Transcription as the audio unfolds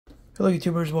Hello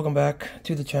YouTubers, welcome back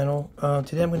to the channel.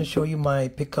 Today I'm going to show you my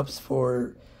pickups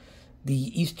for the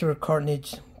Easter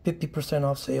Carnage 50%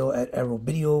 off sale at Arrow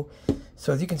Video.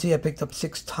 So as you can see, I picked up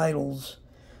 6 titles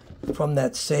from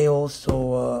that sale.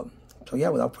 So yeah,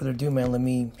 without further ado, man, let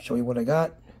me show you what I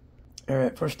got.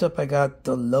 Alright, first up I got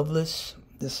The Loveless.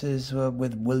 This is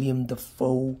with William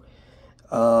Dafoe.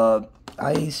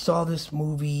 I saw this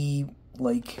movie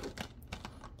like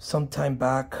some time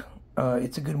back.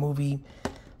 It's a good movie.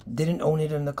 Didn't own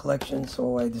it in the collection,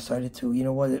 so I decided to, you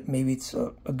know what, maybe it's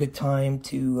a good time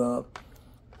to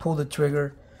pull the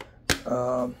trigger.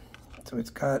 So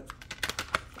it's got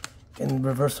in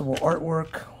reversible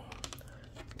artwork.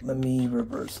 Let me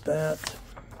reverse that.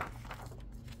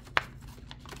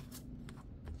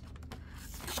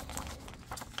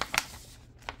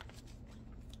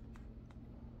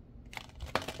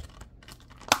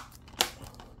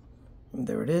 And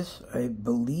there it is. I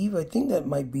think that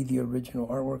might be the original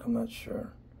artwork. I'm not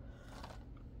sure.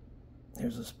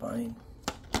 Here's the spine.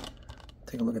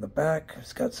 Take a look at the back.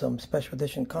 It's got some special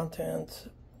edition content.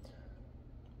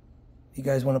 If you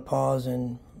guys want to pause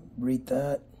and read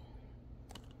that.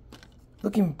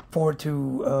 Looking forward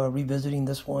to revisiting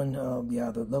this one. Yeah,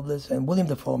 The Loveless. And William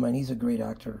Dafoe, man, he's a great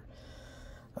actor.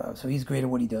 So he's great at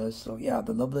what he does. So yeah,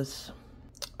 The Loveless.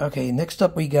 Okay, next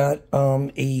up we got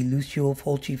a Lucio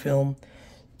Fulci film,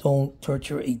 Don't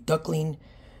Torture a Duckling.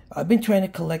 I've been trying to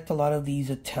collect a lot of these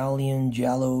Italian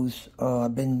giallos.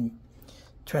 I've been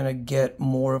trying to get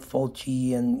more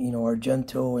Fulci and, you know,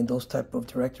 Argento and those type of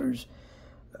directors.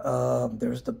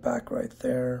 There's the back right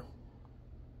there.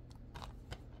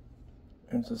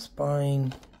 There's the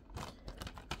spine.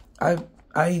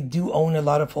 I do own a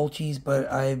lot of Fulcis,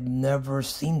 but I've never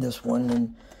seen this one,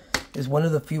 and it's one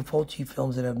of the few Fulci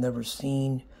films that I've never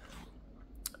seen.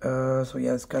 So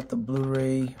yeah, it's got the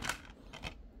Blu-ray,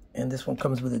 and this one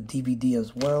comes with a DVD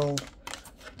as well.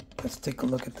 Let's take a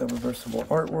look at the reversible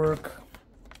artwork.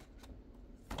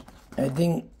 I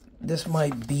think this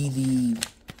might be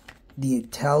the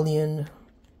Italian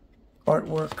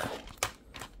artwork,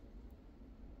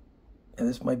 and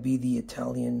this might be the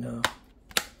Italian.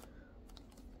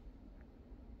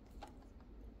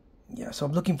 Yeah, so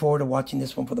I'm looking forward to watching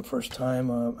this one for the first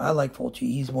time. I like Fulci.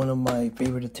 He's one of my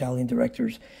favorite Italian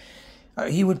directors.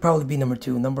 He would probably be number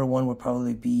 2. Number 1 would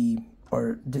probably be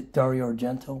Dario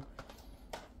Argento.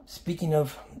 Speaking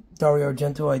of Dario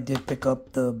Argento, I did pick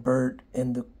up The Bird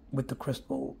and with the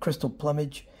crystal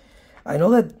plumage. I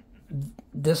know that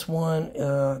this one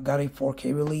got a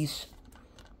 4K release,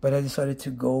 but I decided to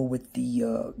go with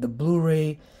the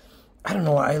Blu-ray. I don't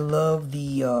know. I love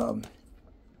the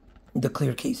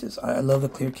clear cases. I love the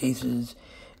clear cases,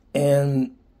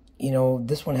 and you know,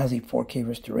 this one has a 4K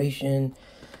restoration.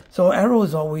 So Arrow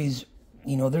is always,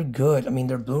 you know, they're good. I mean,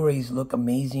 their Blu-rays look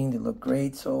amazing. They look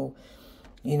great. So,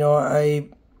 you know, I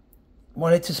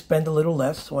wanted to spend a little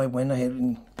less, so I went ahead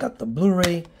and got the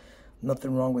Blu-ray.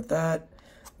 Nothing wrong with that.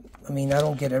 I mean, I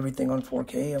don't get everything on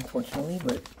 4K, unfortunately,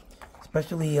 but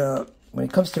especially when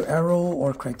it comes to Arrow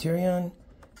or Criterion,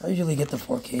 I usually get the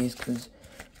 4Ks because,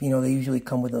 you know, they usually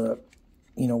come with a,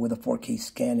 you know, with a 4K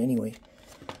scan anyway.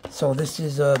 So this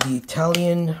is the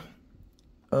Italian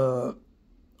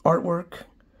artwork,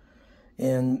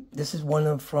 and this is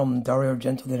one from Dario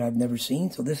Argento that I've never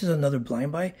seen. So this is another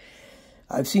blind buy.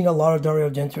 I've seen a lot of Dario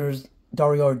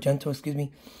Argento, excuse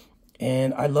me,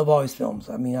 and I love all his films.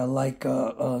 I mean, I like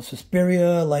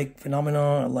Suspiria, I like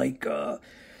Phenomenon, I like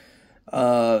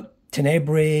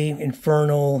Tenebrae,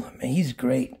 Infernal. Man, he's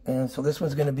great. And so this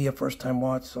one's going to be a first time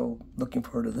watch, so looking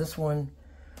forward to this one.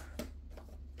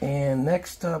 And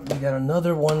next up, we got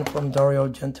another one from Dario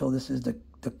Argento. This is the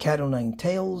Cat O' Nine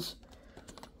Tails.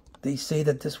 They say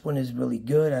that this one is really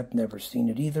good. I've never seen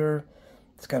it either.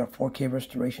 It's got a 4K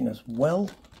restoration as well.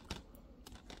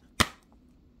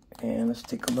 And let's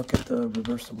take a look at the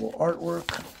reversible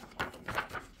artwork.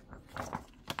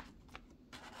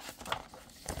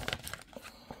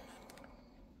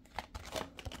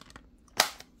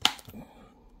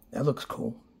 That looks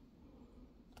cool.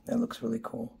 That looks really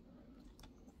cool.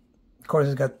 Of course,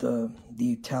 it's got the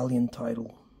Italian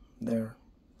title there.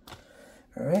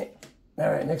 All right.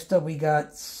 Next up, we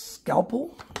got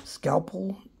Scalpel.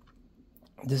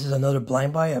 This is another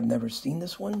blind buy. I've never seen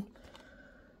this one.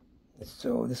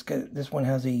 So this one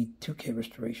has a 2K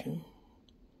restoration.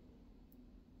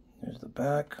 There's the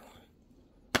back.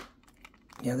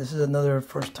 Yeah, this is another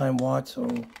first time watch. So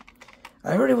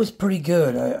I heard it was pretty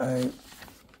good. I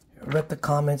read the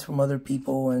comments from other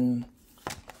people, and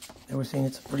they were saying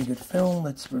it's a pretty good film.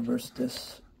 Let's reverse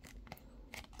this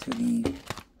to the,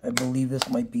 I believe this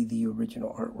might be the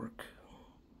original artwork.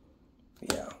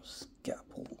 Yeah,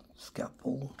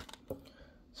 scalpel.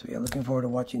 So yeah, looking forward to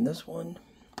watching this one.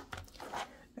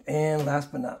 And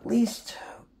last but not least,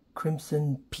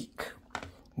 Crimson Peak.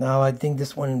 Now I think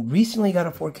this one recently got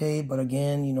a 4K, but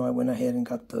again, you know, I went ahead and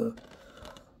got the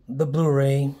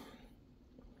Blu-ray.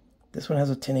 This one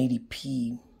has a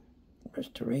 1080p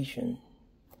restoration.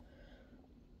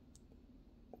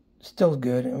 Still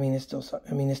good. I mean,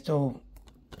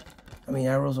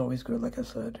 Arrow's always good, like I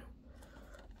said.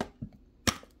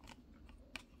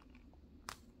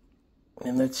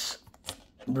 And let's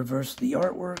reverse the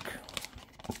artwork.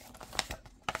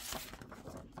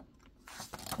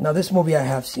 Now, this movie I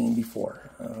have seen before.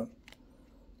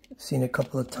 Seen it a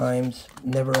couple of times.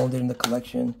 Never owned it in the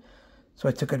collection. So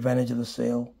I took advantage of the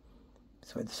sale.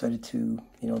 So I decided to,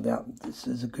 you know, this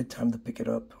is a good time to pick it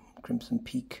up. Crimson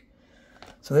Peak.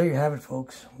 So there you have it,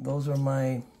 folks. Those are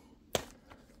my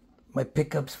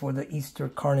pickups for the Easter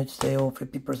Carnage Sale.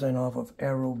 50% off of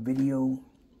Arrow Video.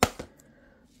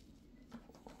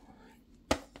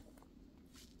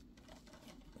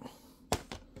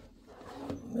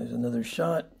 There's another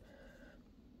shot.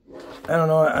 I don't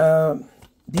know.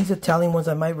 These Italian ones,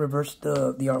 I might reverse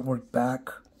the artwork back.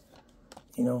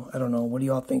 You know, I don't know. What do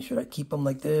y'all think? Should I keep them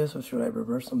like this or should I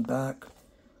reverse them back?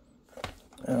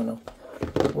 I don't know.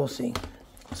 We'll see.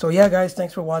 So yeah, guys,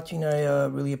 thanks for watching. I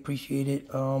really appreciate it.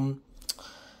 Don't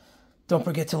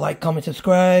forget to like, comment,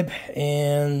 subscribe,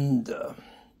 and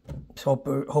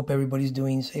hope everybody's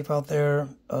doing safe out there.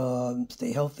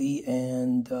 Stay healthy,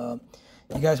 and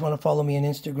if you guys want to follow me on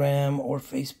Instagram or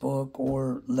Facebook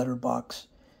or Letterboxd,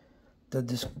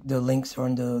 the links are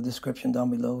in the description down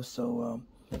below. So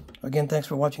again, thanks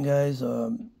for watching, guys.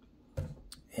 And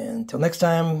until next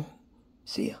time,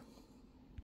 see ya.